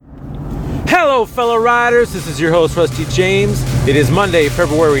Hello, fellow riders. This is your host, Rusty James. It is Monday,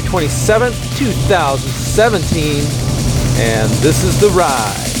 February 27th, 2017, and this is The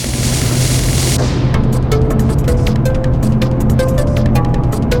Ride.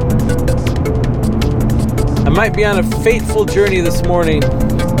 I might be on a fateful journey this morning,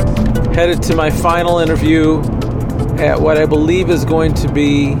 headed to my final interview at what I believe is going to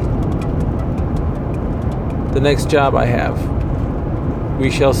be the next job I have.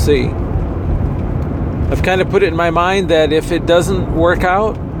 We shall see. I've kind of put it in my mind that if it doesn't work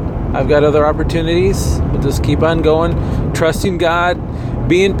out, I've got other opportunities. We'll just keep on going, trusting God,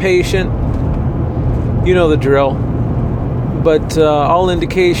 being patient. You know the drill. But all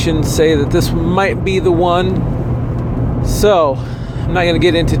indications say that this might be the one. So, I'm not going to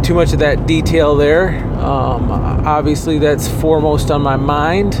get into too much of that detail there. Obviously, that's foremost on my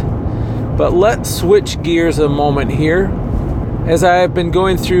mind. But let's switch gears a moment here. As I have been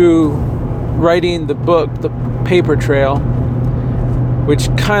going through writing the book, The Paper Trail, which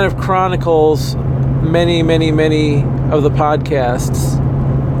kind of chronicles many of the podcasts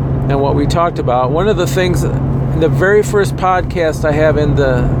and what we talked about. One of the things, in the very first podcast I have in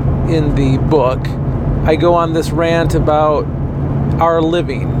the book, I go on this rant about our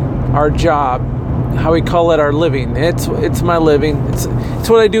living, our job, how we call it our living. It's my living. It's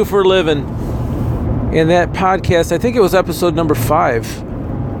what I do for a living. In that podcast, I think it was episode number 5,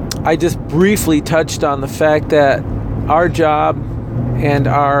 I just briefly touched on the fact that our job and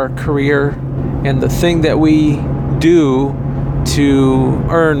our career and the thing that we do to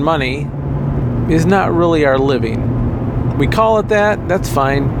earn money is not really our living. We call it that, that's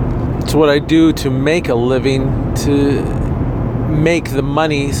fine. It's what I do to make a living, to make the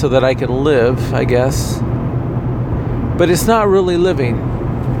money so that I can live, I guess. But it's not really living.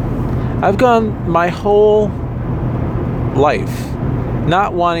 I've gone my whole life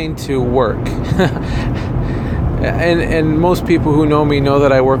not wanting to work. and most people who know me know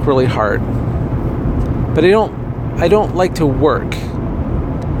that I work really hard. But I don't like to work.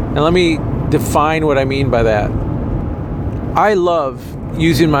 And let me define what I mean by that. I love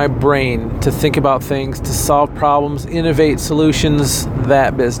using my brain to think about things, to solve problems, innovate solutions,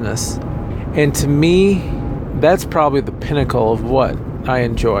 that business. And to me, that's probably the pinnacle of what I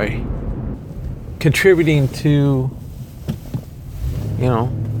enjoy. Contributing to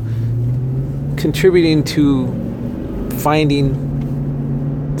finding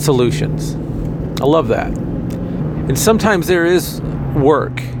solutions. I love that. And sometimes there is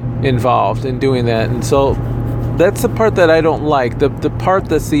work involved in doing that. And so that's the part that I don't like. The part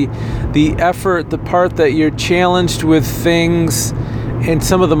that's the effort, the part that you're challenged with things and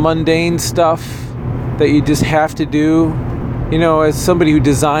some of the mundane stuff that you just have to do. You know, as somebody who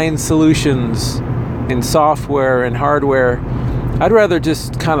designs solutions in software and hardware, I'd rather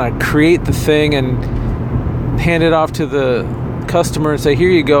just kind of create the thing and hand it off to the customer and say, here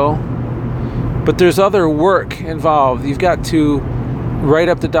you go. But there's other work involved. You've got to write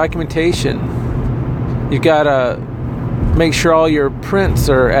up the documentation. You've got to make sure all your prints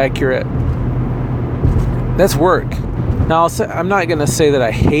are accurate. That's work. Now, I'm not going to say that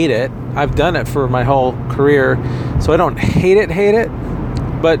I hate it. I've done it for my whole career, so I don't hate it.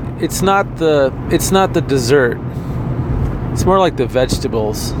 But it's not the dessert. It's more like the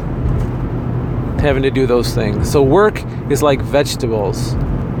vegetables, having to do those things. So work is like vegetables.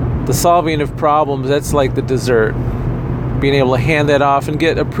 The solving of problems, that's like the dessert. Being able to hand that off and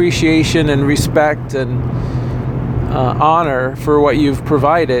get appreciation and respect and honor for what you've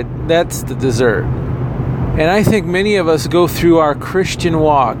provided, that's the dessert. And I think many of us go through our Christian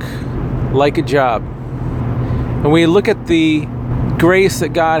walk like a job. And we look at the grace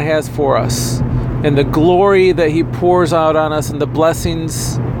that God has for us and the glory that He pours out on us and the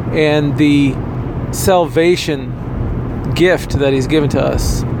blessings and the salvation gift that He's given to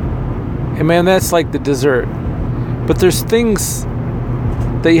us. And man, that's like the dessert. But there's things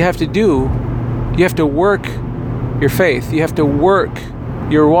that you have to do. You have to work your faith. You have to work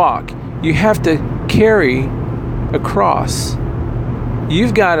your walk. You have to carry a cross.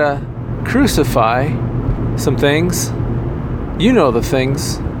 You've got to crucify some things. You know the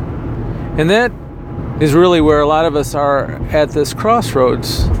things. And that is really where a lot of us are at this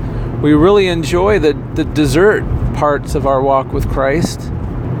crossroads. We really enjoy the dessert parts of our walk with Christ.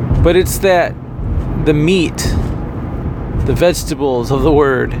 But it's the meat, the vegetables of the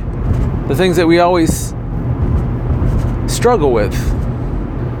Word, the things that we always struggle with.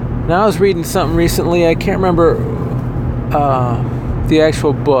 Now, I was reading something recently, I can't remember the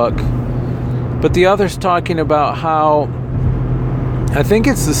actual book, but the author's talking about how, I think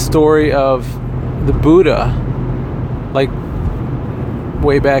it's the story of the Buddha, like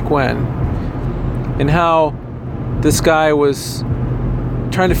way back when, and how this guy was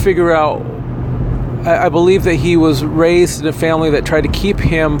trying to figure out, I believe that he was raised in a family that tried to keep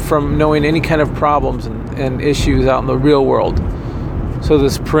him from knowing any kind of problems and issues out in the real world. So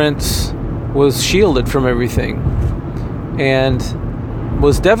this prince was shielded from everything and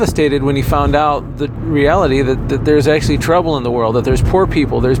was devastated when he found out the reality that there's actually trouble in the world, that there's poor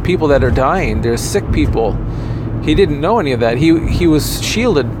people, there's people that are dying, there's sick people. He didn't know any of that. He was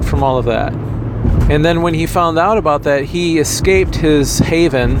shielded from all of that. And then when he found out about that, he escaped his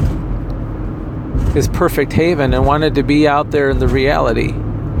haven, his perfect haven, and wanted to be out there in the reality.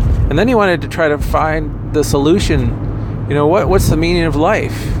 And then he wanted to try to find the solution. What's the meaning of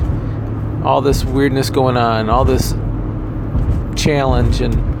life? All this weirdness going on, all this challenge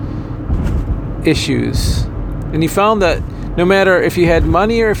and issues. And he found that no matter if you had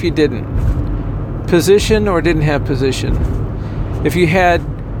money or if you didn't, position or didn't have position, if you had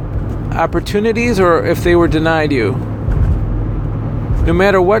opportunities or if they were denied you, no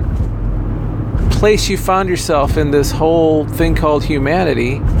matter what place you found yourself in this whole thing called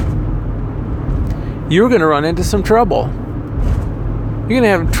humanity, you're going to run into some trouble. You're going to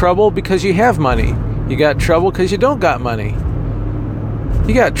have trouble because you have money. You got trouble because you don't got money.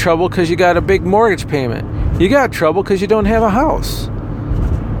 You got trouble because you got a big mortgage payment. You got trouble because you don't have a house.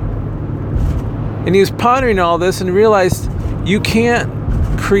 And he was pondering all this and realized you can't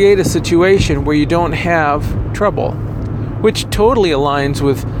create a situation where you don't have trouble, which totally aligns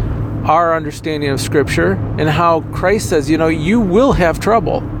with our understanding of Scripture and how Christ says, you will have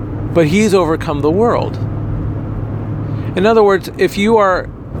trouble, but He's overcome the world. In other words, if you are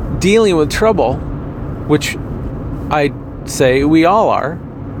dealing with trouble, which I say we all are,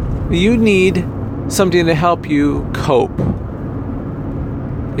 you need something to help you cope.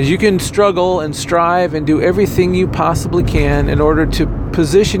 Because you can struggle and strive and do everything you possibly can in order to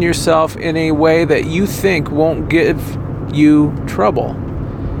position yourself in a way that you think won't give you trouble.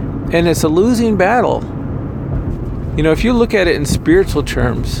 And it's a losing battle. If you look at it in spiritual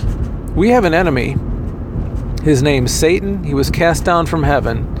terms, we have an enemy. His name's Satan. He was cast down from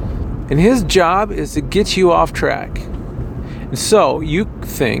heaven. And his job is to get you off track. And so you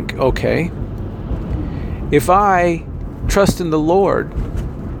think, okay, if I trust in the Lord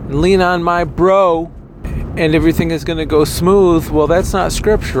and lean on my bro and everything is going to go smooth, well, that's not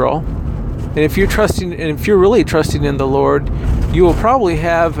scriptural. And if you're really trusting in the Lord, you will probably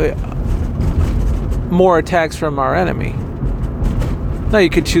have more attacks from our enemy. Now you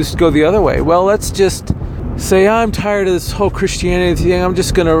could choose to go the other way. Well, let's just say I'm tired of this whole Christianity thing. I'm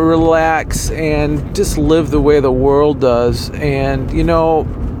just going to relax and just live the way the world does. And,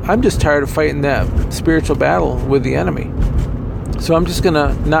 I'm just tired of fighting that spiritual battle with the enemy. So I'm just going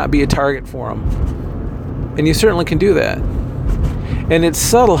to not be a target for him. And you certainly can do that. And it's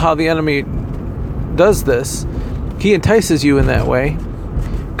subtle how the enemy does this. He entices you in that way,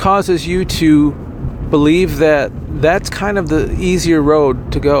 causes you to believe that that's kind of the easier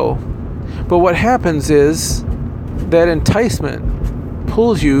road to go. But what happens is that enticement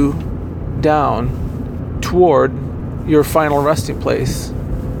pulls you down toward your final resting place,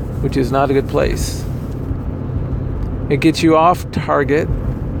 which is not a good place. It gets you off target,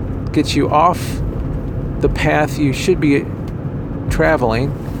 gets you off the path you should be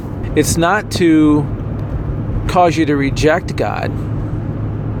traveling. It's not to cause you to reject God,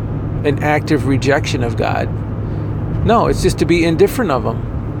 an active rejection of God. No, it's just to be indifferent of Him.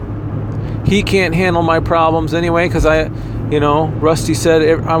 He can't handle my problems anyway because Rusty said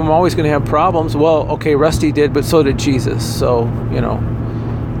I'm always going to have problems. Well, okay, Rusty did, but so did Jesus. So,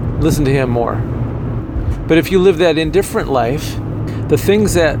 listen to him more. But if you live that indifferent life, the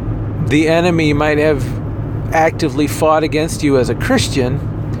things that the enemy might have actively fought against you as a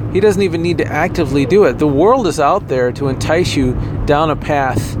Christian, he doesn't even need to actively do it. The world is out there to entice you down a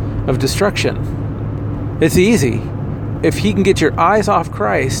path of destruction. It's easy. If he can get your eyes off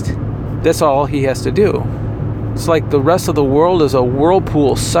Christ, that's all he has to do. It's like the rest of the world is a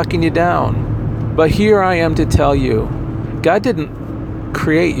whirlpool sucking you down. But here I am to tell you, God didn't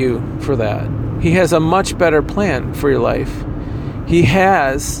create you for that. He has a much better plan for your life. He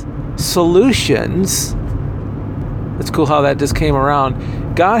has solutions. It's cool how that just came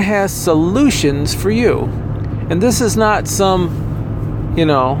around. God has solutions for you. And this is not some,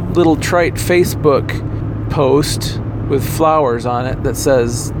 little trite Facebook post with flowers on it that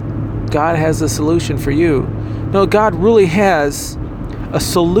says, God has a solution for you. No, God really has a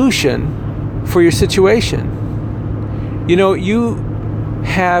solution for your situation. You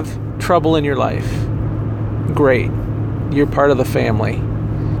have trouble in your life. Great. You're part of the family.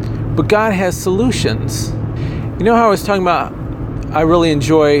 But God has solutions. How I was talking about, I really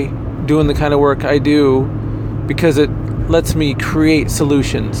enjoy doing the kind of work I do because it lets me create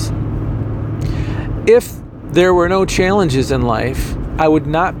solutions. If there were no challenges in life, I would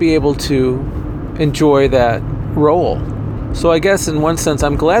not be able to enjoy that role. So I guess in one sense,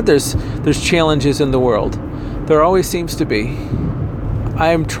 I'm glad there's challenges in the world. There always seems to be. I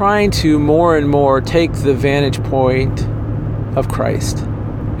am trying to more and more take the vantage point of Christ.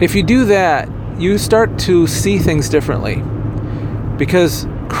 If you do that, you start to see things differently. Because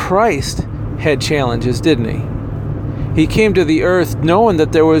Christ had challenges, didn't he? He came to the earth knowing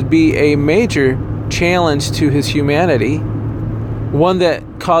that there would be a major challenge to his humanity, one that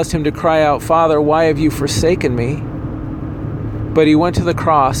caused him to cry out, "Father, why have you forsaken me?" But he went to the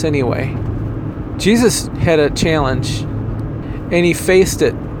cross anyway. Jesus had a challenge, and he faced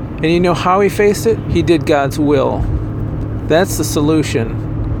it. And you know how he faced it? He did God's will. That's the solution.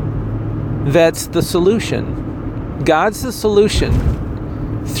 That's the solution. God's the solution.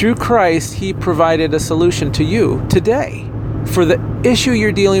 Through Christ, he provided a solution to you today. For the issue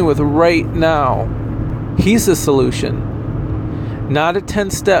you're dealing with right now, he's the solution. Not a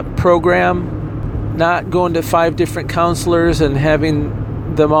 10-step program, not going to 5 different counselors and having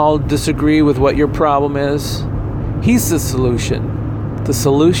them all disagree with what your problem is. He's the solution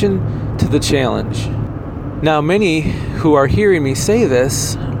to the challenge. Now, many who are hearing me say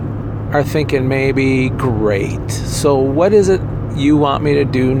this are thinking maybe, great, so what is it you want me to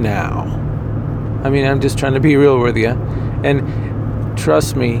do now? I mean, I'm just trying to be real with you. And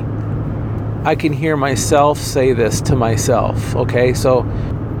trust me, I can hear myself say this to myself, okay? So,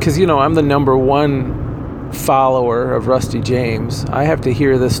 because, I'm the number 1 follower of Rusty James. I have to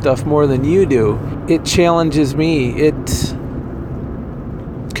hear this stuff more than you do. It challenges me. It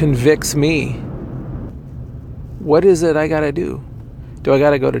convicts me. What is it I got to do? Do I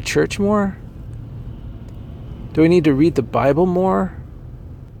got to go to church more? Do I need to read the Bible more?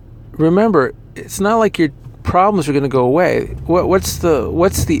 Remember, it's not like your problems are going to go away. What's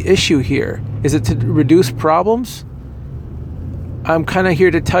the issue here? Is it to reduce problems? I'm kind of here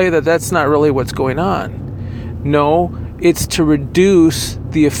to tell you that that's not really what's going on. No, it's to reduce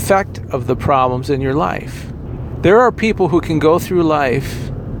the effect of the problems in your life. There are people who can go through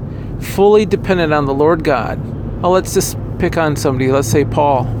life fully dependent on the Lord God. Oh, let's just pick on somebody. Let's say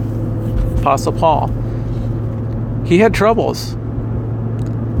Paul, Apostle Paul. He had troubles.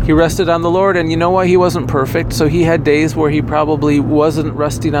 He rested on the Lord, and you know what? He wasn't perfect, so he had days where he probably wasn't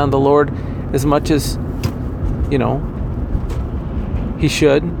resting on the Lord as much as, he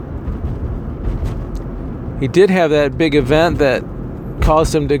should. He did have that big event that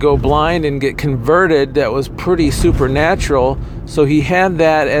caused him to go blind and get converted that was pretty supernatural, so he had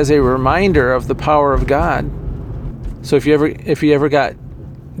that as a reminder of the power of God. So if he ever got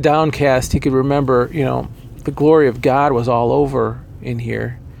downcast, he could remember, the glory of God was all over in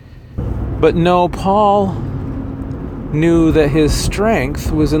here. But no, Paul knew that his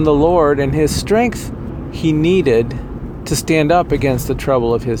strength was in the Lord, and his strength he needed to stand up against the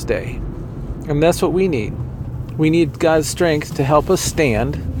trouble of his day. And that's what we need. We need God's strength to help us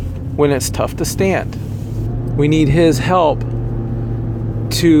stand when it's tough to stand. We need his help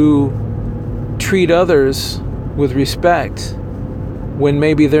to treat others with respect when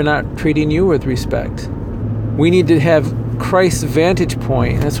maybe they're not treating you with respect. We need to have Christ's vantage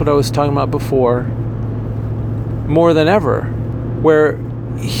point, that's what I was talking about before, more than ever, where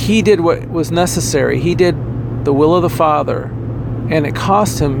he did what was necessary. He did the will of the Father, and it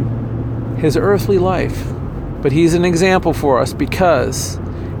cost him his earthly life. But he's an example for us because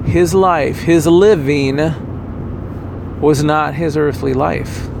his life, his living, was not his earthly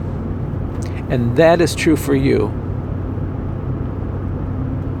life. And that is true for you.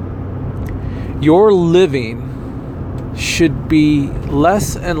 Your living should be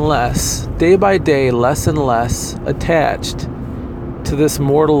less and less, day by day, less and less attached to this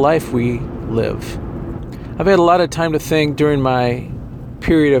mortal life we live. I've had a lot of time to think during my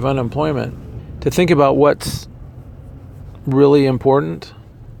period of unemployment, to think about what's really important.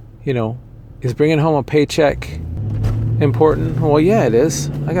 Is bringing home a paycheck important? Well, yeah, it is.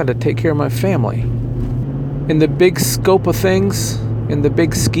 I got to take care of my family. In the big scope of things, in the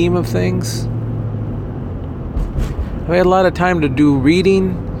big scheme of things, I had a lot of time to do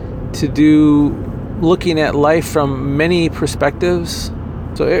reading, to do looking at life from many perspectives.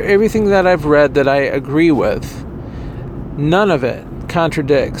 So everything that I've read that I agree with, none of it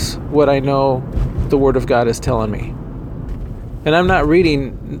contradicts what I know the Word of God is telling me. And I'm not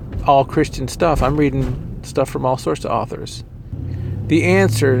reading all Christian stuff. I'm reading stuff from all sorts of authors. The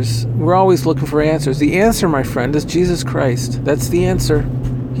answers, we're always looking for answers. The answer, my friend, is Jesus Christ. That's the answer.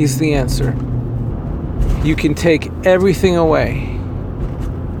 He's the answer. You can take everything away.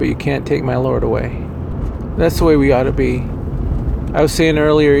 but you can't take my Lord away. That's the way we ought to be. I was saying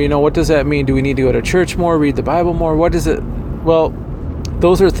earlier, what does that mean? Do we need to go to church more, read the Bible more? What is it? Well,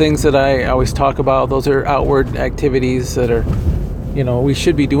 those are things that I always talk about. Those are outward activities that are, we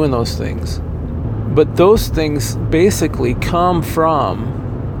should be doing those things. But those things basically come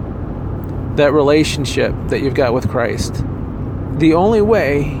from that relationship that you've got with Christ. The only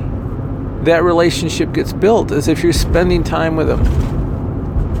way that relationship gets built is if you're spending time with Him.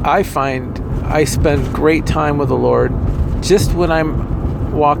 I find I spend great time with the Lord just when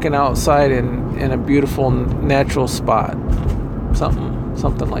I'm walking outside in a beautiful natural spot.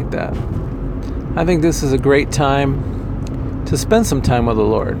 Something like that. I think this is a great time to spend some time with the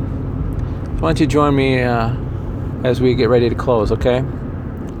Lord. Why don't you join me as we get ready to close, okay?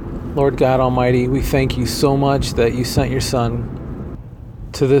 Lord God Almighty, we thank you so much that you sent your Son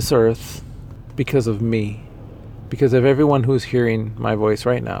to this earth because of me, because of everyone who's hearing my voice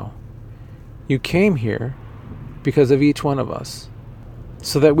right now. You came here because of each one of us,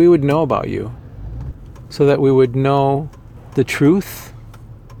 so that we would know about you, so that we would know the truth,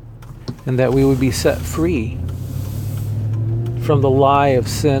 and that we would be set free from the lie of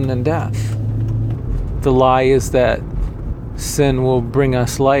sin and death. The lie is that sin will bring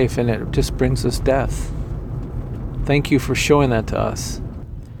us life, and it just brings us death. Thank you for showing that to us.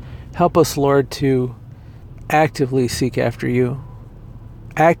 Help us, Lord, to actively seek after you,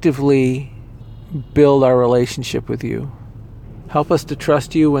 actively build our relationship with you. Help us to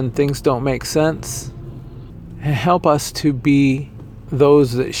trust you when things don't make sense, and help us to be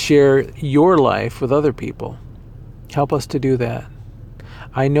those that share your life with other people. Help us to do that.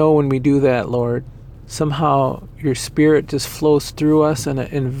 I know when we do that, Lord, somehow your Spirit just flows through us and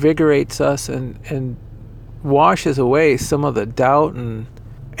it invigorates us and washes away some of the doubt and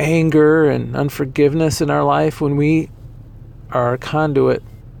anger and unforgiveness in our life when we are a conduit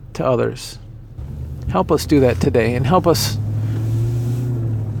to others. Help us do that today, and help us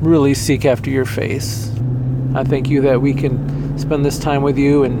really seek after your face. I thank you that we can spend this time with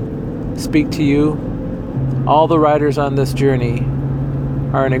you and speak to you. All the riders on this journey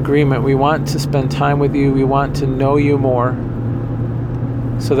are in agreement. We want to spend time with you. We want to know you more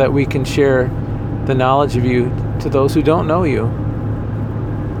so that we can share the knowledge of you to those who don't know you.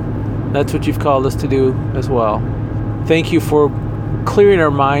 That's what you've called us to do as well. Thank you for clearing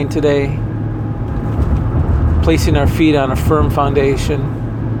our mind today, placing our feet on a firm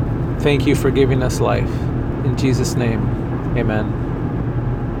foundation. Thank you for giving us life. In Jesus' name,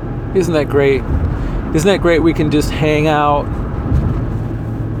 amen. Isn't that great? Isn't that great? We can just hang out,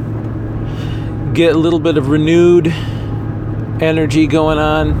 get a little bit of renewed energy going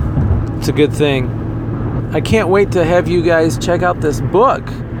on. It's a good thing. I can't wait to have you guys check out this book.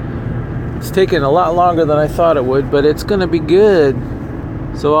 It's taken a lot longer than I thought it would, but it's going to be good.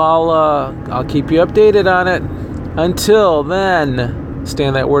 So I'll keep you updated on it. Until then, stay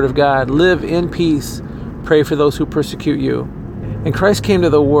in that Word of God. Live in peace. Pray for those who persecute you. And Christ came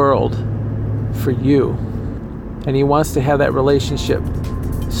to the world for you. And He wants to have that relationship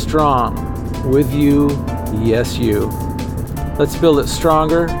strong with you. Yes, you. Let's build it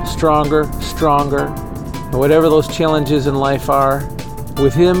stronger, stronger, stronger. And whatever those challenges in life are,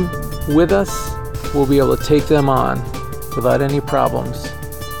 with Him with us, we'll be able to take them on without any problems.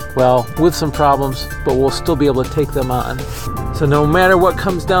 Well, with some problems, but we'll still be able to take them on. So no matter what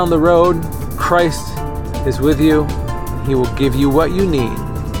comes down the road, Christ is with you. He will give you what you need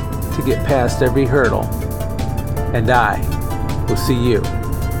to get past every hurdle. And I will see you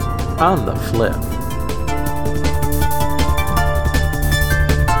on the flip.